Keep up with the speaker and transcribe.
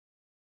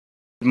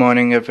Good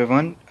morning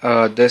everyone.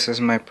 This is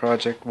my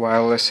project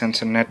wireless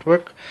sensor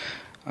network.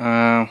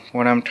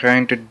 What I'm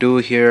trying to do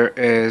here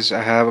is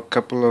I have a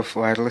couple of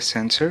wireless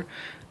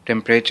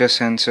temperature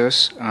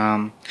sensors,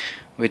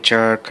 which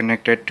are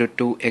connected to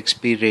two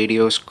XP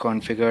radios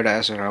configured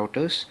as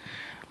routers.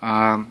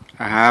 I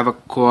have a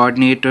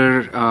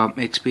coordinator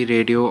XP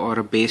radio or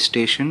a base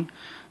station,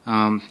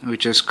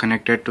 which is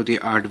connected to the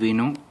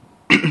Arduino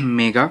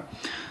Mega.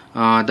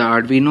 The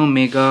Arduino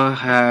Mega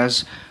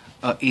has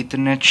a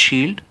Ethernet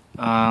shield,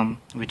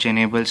 which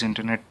enables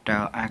internet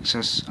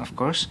access, of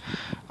course.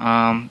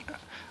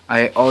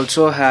 I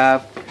also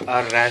have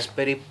a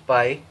Raspberry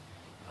Pi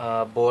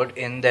board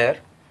in there,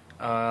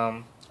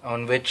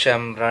 on which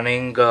I'm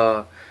running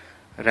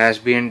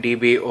Raspbian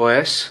DB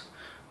OS.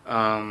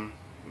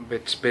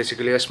 It's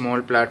basically a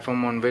small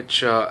platform on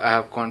which I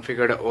have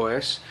configured a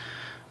OS.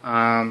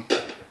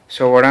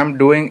 So what I'm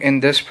doing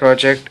in this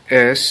project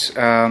is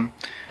I'm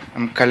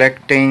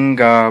collecting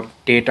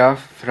data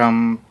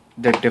from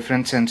the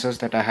different sensors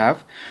that I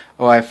have.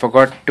 Oh, I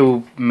forgot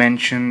to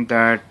mention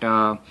that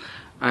I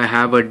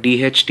have a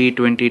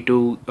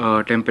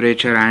DHT22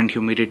 temperature and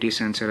humidity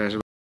sensor as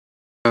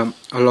well.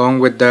 Along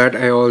with that,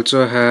 I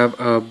also have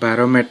a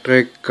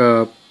barometric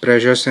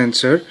pressure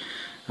sensor,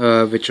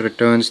 which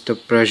returns the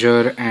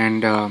pressure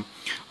and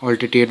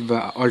altitude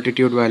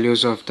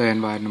values of the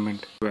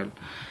environment as well.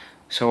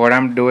 So what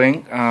I'm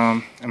doing,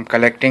 I'm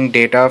collecting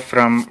data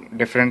from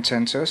different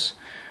sensors.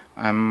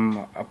 I'm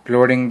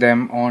uploading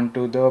them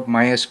onto the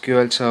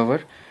MySQL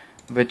server,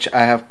 which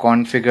I have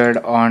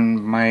configured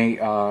on my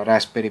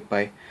Raspberry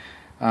Pi.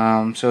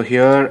 So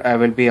here I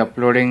will be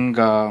uploading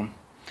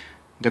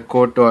the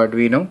code to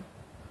Arduino.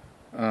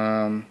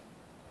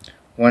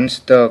 Once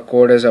the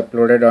code is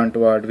uploaded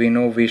onto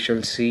Arduino, we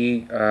shall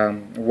see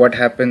what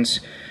happens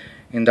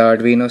in the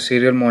Arduino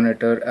serial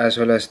monitor as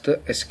well as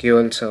the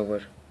SQL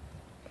server.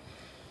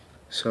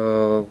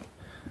 So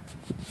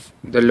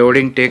the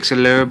loading takes a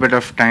little bit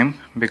of time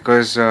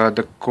because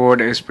the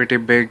code is pretty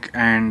big,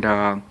 and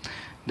the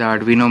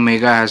Arduino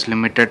Mega has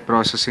limited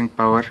processing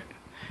power.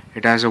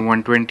 It has a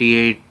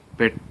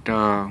 128-bit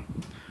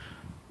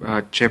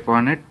chip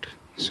on it,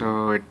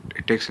 so it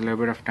takes a little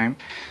bit of time.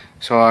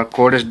 So our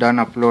code is done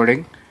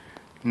uploading.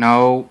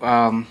 Now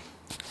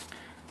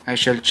I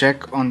shall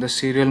check on the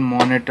serial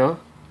monitor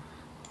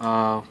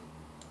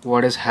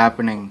what is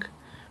happening.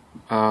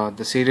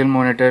 The serial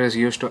monitor is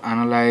used to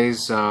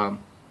analyze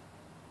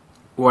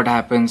what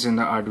happens in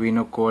the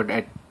Arduino code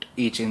at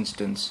each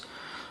instance.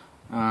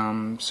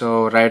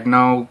 So right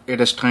now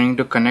it is trying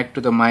to connect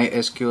to the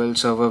MySQL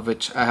server,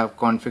 which I have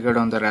configured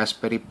on the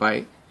Raspberry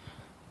Pi.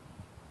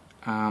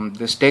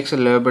 This takes a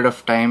little bit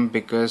of time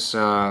because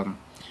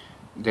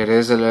there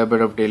is a little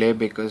bit of delay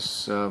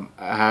because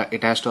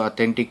it has to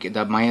authenticate.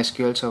 The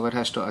MySQL server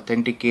has to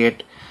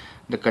authenticate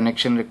the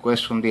connection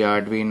request from the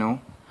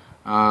Arduino.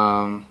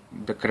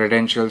 The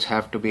credentials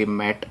have to be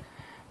met,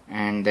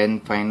 and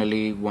then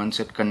finally once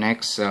it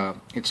connects,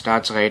 it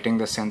starts writing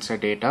the sensor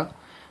data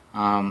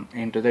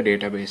into the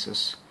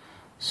databases.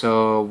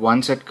 So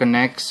once it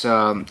connects,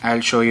 I'll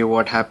show you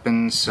what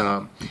happens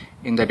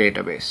in the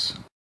database.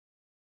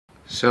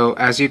 So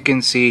as you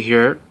can see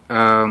here,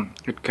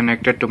 it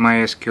connected to my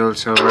SQL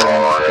server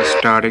and it is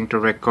starting to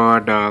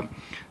record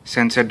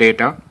sensor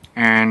data,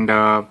 and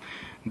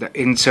the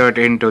insert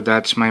into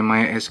that's my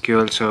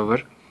MySQL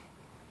server.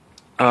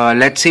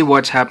 Let's see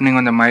what's happening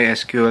on the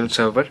MySQL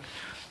server.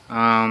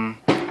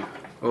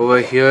 Over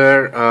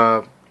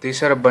here,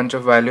 these are a bunch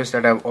of values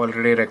that I've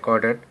already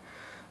recorded.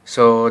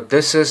 So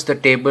this is the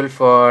table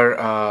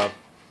for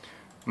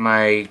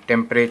my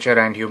temperature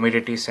and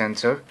humidity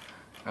sensor.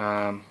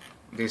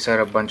 These are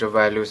a bunch of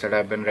values that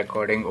I've been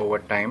recording over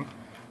time.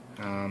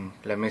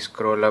 Let me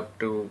scroll up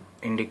to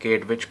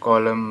indicate which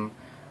column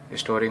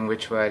is storing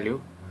which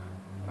value.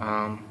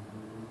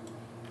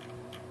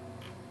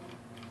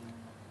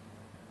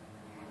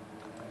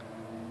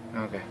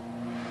 Okay,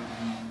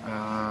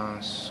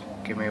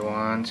 give me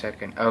 1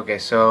 second. Okay,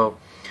 so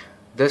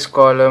this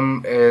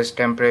column is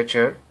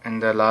temperature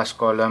and the last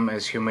column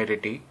is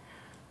humidity.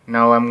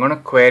 Now I'm going to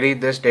query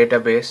this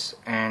database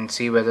and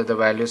see whether the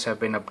values have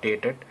been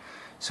updated.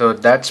 So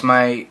that's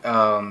my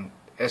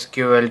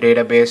SQL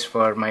database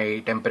for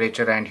my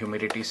temperature and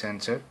humidity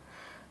sensor.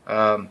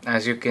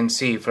 As you can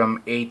see,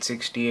 from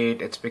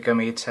 868 it's become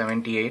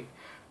 878.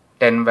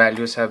 10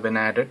 values have been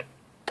added.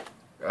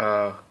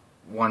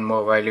 One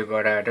more value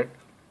got added.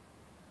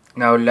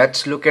 Now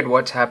let's look at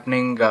what's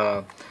happening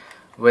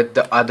with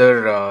the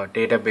other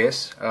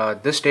database.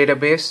 This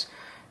database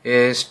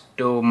is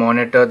to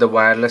monitor the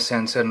wireless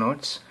sensor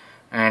nodes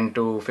and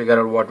to figure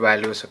out what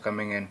values are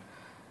coming in.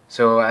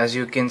 So as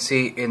you can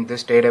see in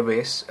this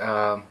database,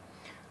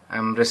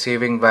 I'm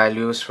receiving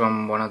values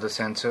from one of the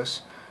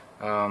sensors.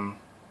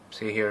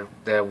 See here,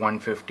 there are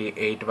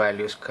 158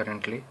 values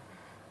currently.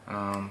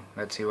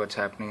 Let's see what's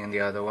happening in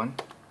the other one.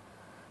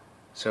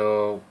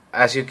 So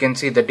as you can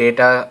see, the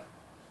data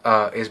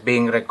is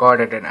being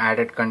recorded and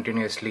added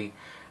continuously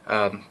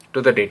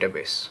to the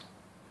database.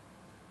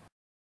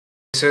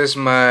 This is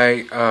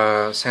my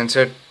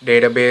sensor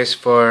database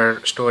for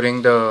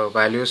storing the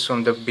values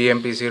from the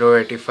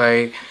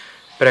BMP085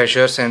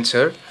 pressure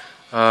sensor.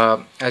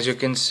 As you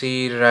can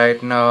see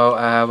right now,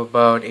 I have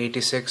about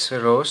 86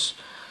 rows,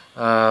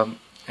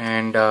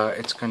 and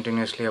it's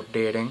continuously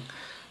updating.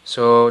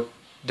 So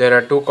there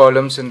are two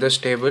columns in this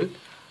table.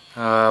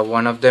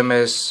 One of them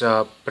is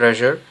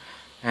pressure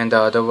and the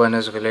other one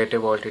is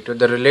relative altitude.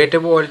 The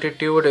relative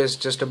altitude is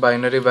just a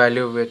binary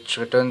value which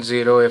returns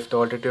 0 if the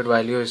altitude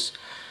value is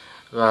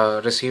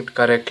received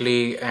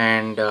correctly,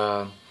 and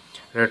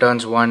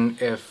returns 1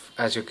 if,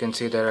 as you can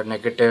see, there are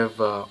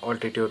negative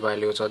altitude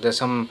values or there's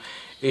some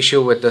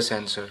issue with the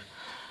sensor.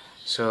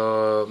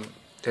 So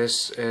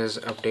this is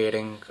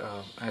updating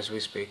as we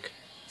speak.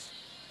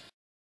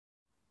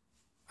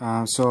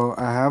 So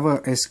I have a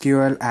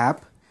SQL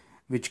app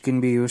which can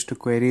be used to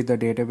query the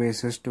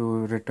databases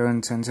to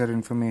return sensor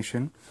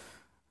information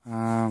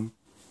that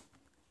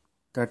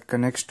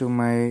connects to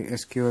my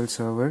SQL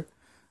server.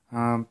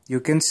 You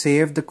can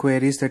save the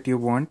queries that you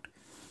want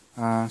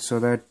so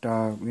that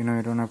you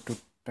don't have to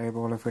type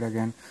all of it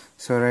again.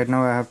 So right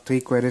now I have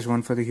 3 queries,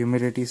 one for the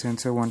humidity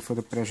sensor, one for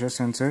the pressure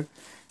sensor,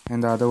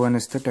 and the other one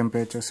is the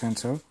temperature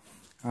sensor.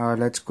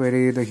 Let's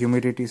query the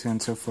humidity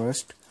sensor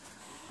first.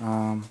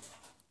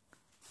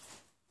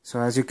 So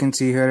as you can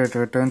see here, it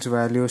returns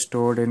values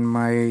stored in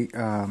my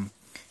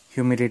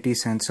humidity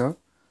sensor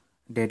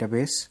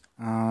database.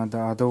 The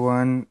other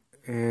one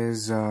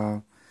is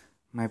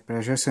my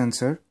pressure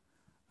sensor,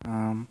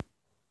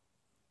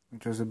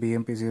 which was the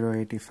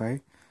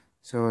BMP085.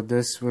 So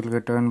this will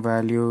return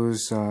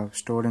values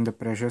stored in the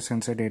pressure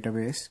sensor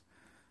database.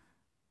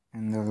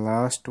 And the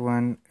last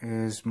one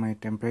is my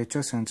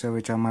temperature sensor,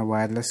 which are my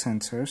wireless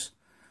sensors.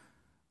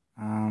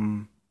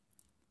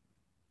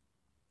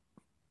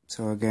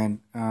 So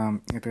again,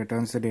 it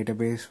returns the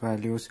database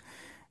values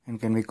and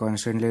can be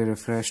constantly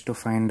refreshed to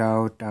find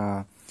out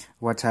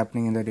what's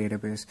happening in the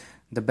database.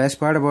 The best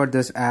part about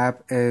this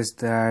app is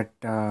that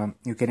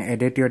you can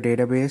edit your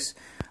database,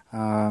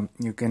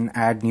 you can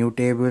add new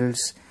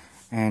tables,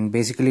 and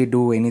basically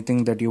do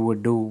anything that you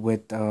would do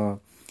with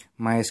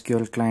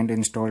MySQL client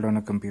installed on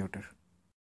a computer.